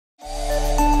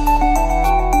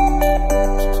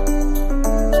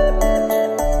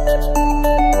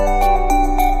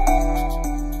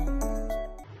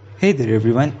Hey there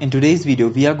everyone, in today's video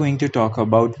we are going to talk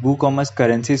about WooCommerce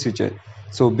Currency Switcher.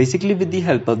 So basically with the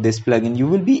help of this plugin you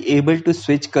will be able to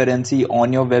switch currency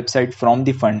on your website from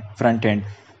the front end.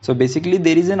 So basically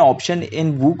there is an option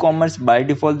in WooCommerce by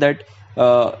default that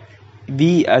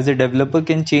we as a developer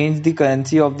can change the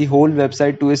currency of the whole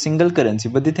website to a single currency,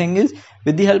 but the thing is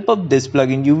with the help of this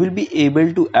plugin you will be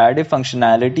able to add a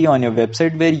functionality on your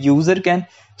website where user can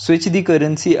switch the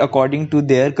currency according to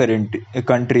their current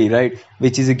country, right,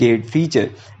 which is a great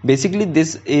feature. Basically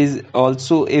this is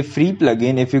also a free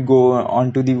plugin. If you go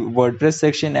onto the WordPress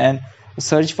section and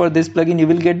search for this plugin you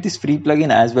will get this free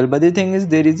plugin as well, but the thing is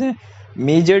there is a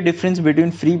major difference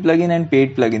between free plugin and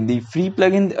paid plugin. The free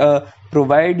plugin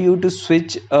provide you to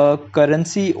switch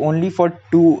currency only for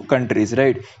two countries,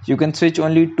 right? You can switch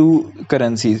only two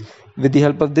currencies. With the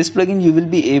help of this plugin you will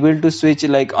be able to switch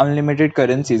like unlimited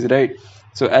currencies, right?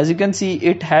 So as you can see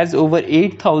it has over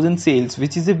 8,000 sales,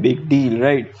 which is a big deal,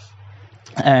 right?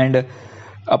 And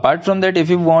apart from that, if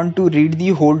you want to read the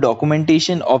whole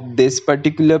documentation of this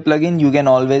particular plugin you can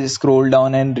always scroll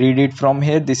down and read it from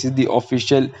here. This is the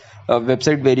official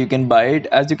website where you can buy it.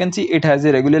 As you can see it has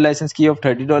a regular license key of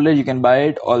 $30. You can buy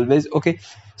it always. Okay,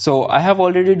 so I have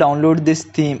already downloaded this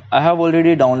theme.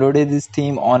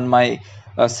 On my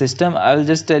system. I'll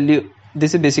just tell you,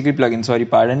 this is basically plugin, sorry,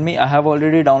 pardon me. I have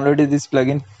already downloaded this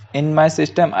plugin in my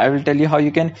system. I will tell you how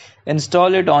you can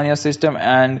install it on your system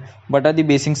and what are the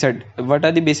basic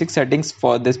settings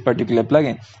for this particular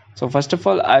plugin. So first of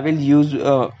all I will use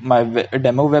my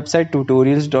demo website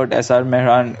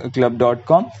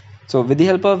tutorials.srmehranclub.com. So with the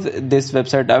help of this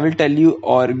website I will tell you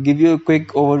or give you a quick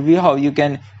overview how you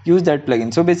can use that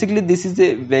plugin. So basically this is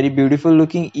a very beautiful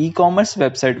looking e-commerce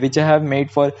website which I have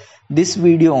made for this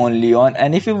video only on.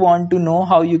 And if you want to know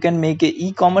how you can make a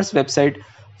e-commerce website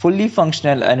fully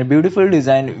functional and a beautiful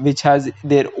design which has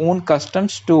their own custom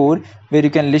store where you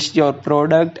can list your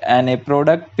product and a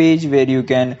product page where you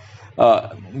can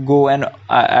go and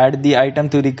add the item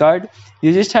to the cart,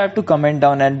 you just have to comment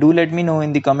down and do let me know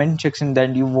in the comment section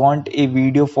that you want a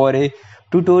video for a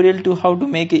tutorial to how to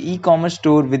make a e-commerce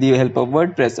store with the help of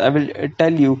WordPress. I will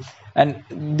tell you. And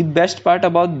the best part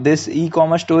about this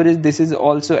e-commerce store is this is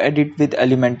also edited with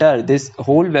Elementor. This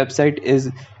whole website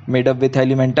is made up with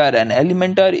Elementor, and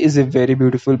Elementor is a very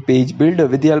beautiful page builder.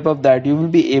 With the help of that you will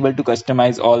be able to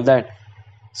customize all that.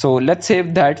 So let's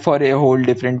save that for a whole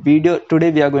different video.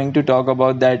 Today we are going to talk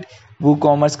about that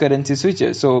WooCommerce Currency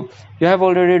Switcher. So you have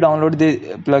already downloaded the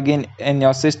plugin in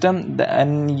your system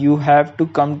and you have to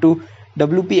come to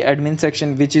WP admin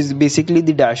section, which is basically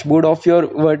the dashboard of your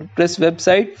WordPress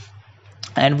website.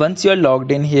 And once you are logged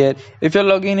in here, if you're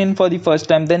logging in for the first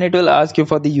time, then it will ask you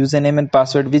for the username and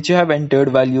password which you have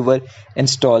entered while you were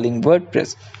installing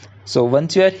WordPress. So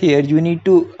once you are here you need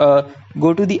to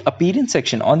go to the appearance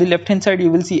section. On the left hand side you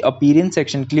will see appearance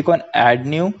section. Click on add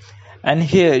new, and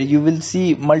here you will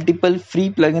see multiple free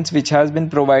plugins which has been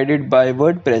provided by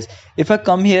WordPress. If I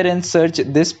come here and search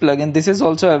this plugin, this is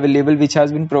also available which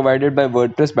has been provided by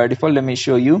WordPress by default. Let me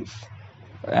show you.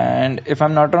 And if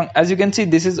I'm not wrong, as you can see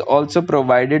this is also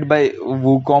provided by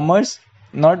WooCommerce,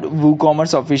 not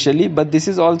WooCommerce officially, but this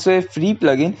is also a free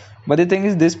plugin. But the thing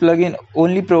is this plugin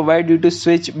only provide you to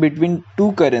switch between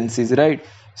two currencies, right?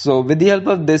 So with the help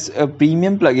of this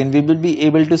premium plugin we will be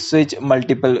able to switch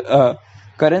multiple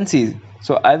currencies.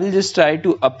 So I will just try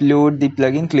to upload the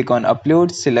plugin. Click on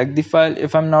upload, select the file.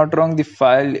 If I'm not wrong the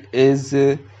file is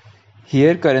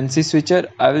here, currency switcher.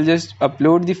 I will just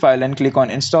upload the file and click on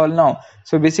install now.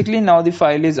 So basically now the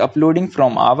file is uploading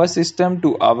from our system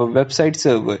to our website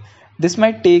server. This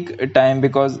might take time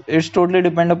because it's totally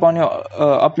depend upon your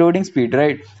uploading speed,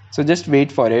 right? So just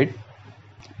wait for it.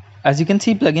 As you can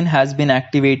see plugin has been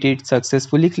activated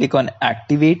successfully. Click on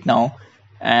activate now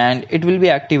and it will be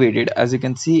activated. As you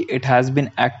can see it has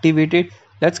been activated.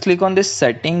 Let's click on this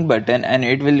setting button and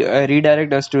it will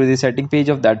redirect us to the setting page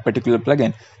of that particular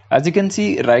plugin. As you can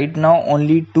see right now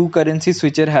only two currency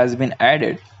switcher has been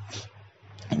added.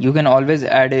 You can always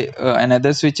add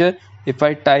another switcher. If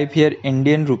I type here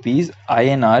Indian rupees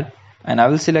INR and I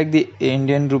will select the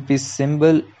Indian rupees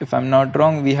symbol. If I'm not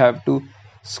wrong we have to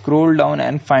scroll down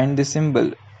and find the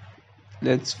symbol.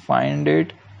 Let's find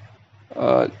it.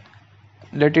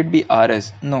 Let it be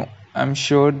RS. No, I'm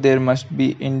sure there must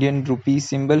be Indian rupee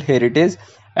symbol. Here it is.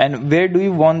 And where do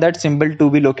you want that symbol to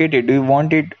be located? Do you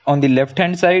want it on the left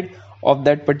hand side of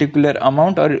that particular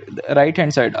amount or right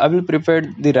hand side? I will prefer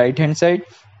the right hand side.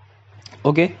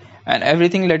 Okay, and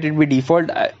everything let it be default.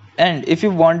 And if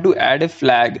you want to add a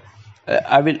flag,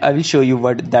 I will show you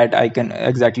what that icon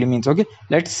exactly means. Okay,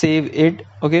 let's save it.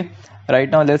 Okay, right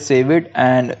now let's save it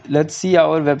and let's see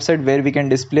our website where we can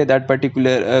display that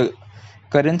particular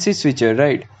currency switcher,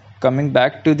 right? Coming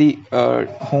back to the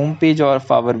home page of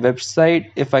our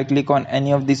website, if I click on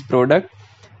any of these product,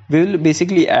 we will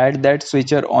basically add that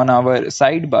switcher on our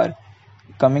sidebar.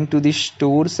 Coming to the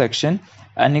store section,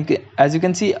 and as you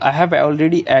can see, I have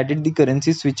already added the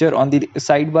currency switcher on the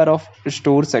sidebar of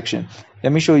store section.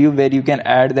 Let me show you where you can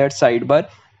add that sidebar.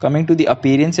 Coming to the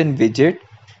appearance and widget,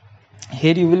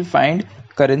 here you will find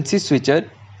currency switcher.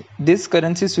 This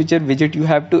currency switcher widget, you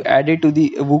have to add it to the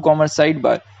WooCommerce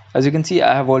sidebar. As you can see,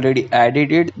 I have already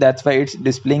added it, that's why it's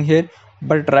displaying here.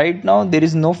 But right now there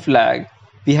is no flag.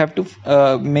 We have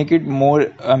to make it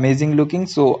more amazing looking,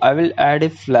 so I will add a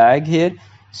flag here.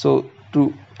 So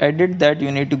to edit that,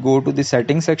 you need to go to the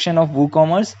settings section of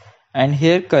WooCommerce, and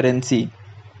here currency,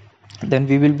 then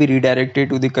we will be redirected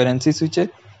to the currency switcher.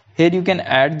 Here you can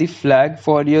add the flag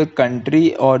for your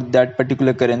country or that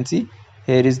particular currency.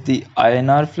 Here is the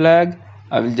INR flag.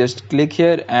 I will just click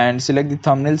here and select the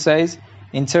thumbnail size,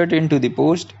 insert into the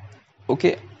post.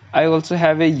 Okay, I also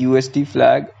have a USD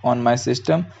flag on my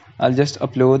system. I'll just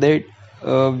upload it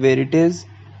where it is.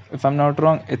 If I'm not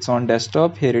wrong, it's on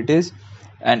desktop. Here it is,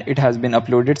 and it has been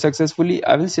uploaded successfully.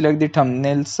 I will select the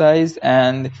thumbnail size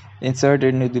and insert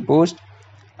it into the post.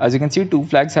 As you can see, 2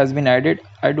 flags has been added.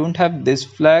 I don't have this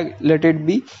flag, let it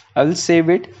be. I will save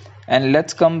it, and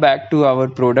let's come back to our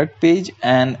product page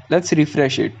and let's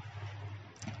refresh it.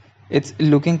 It's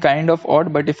looking kind of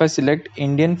odd, but if I select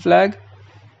Indian flag,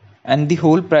 and the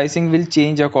whole pricing will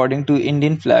change according to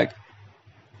Indian flag.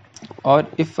 Or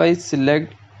if I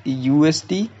select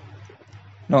USD,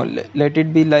 no, let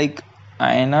it be like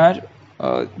INR,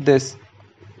 this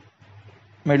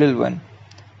middle one.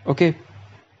 Okay,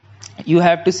 you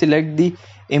have to select the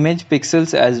image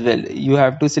pixels as well. You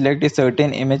have to select a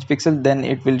certain image pixel, then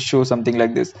it will show something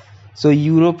like this. So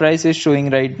euro price is showing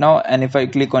right now, and if I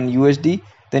click on USD,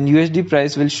 then USD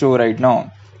price will show right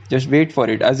now. Just wait for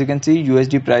it. As you can see,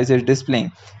 USD price is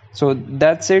displaying. So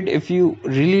that's it. If you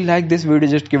really like this video,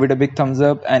 just give it a big thumbs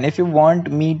up, and if you want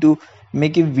me to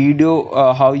make a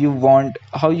video how you want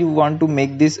to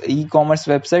make this e-commerce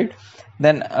website,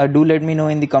 then do let me know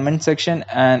in the comment section.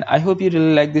 And I hope you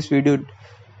really like this video.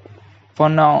 For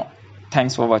now,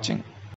 thanks for watching.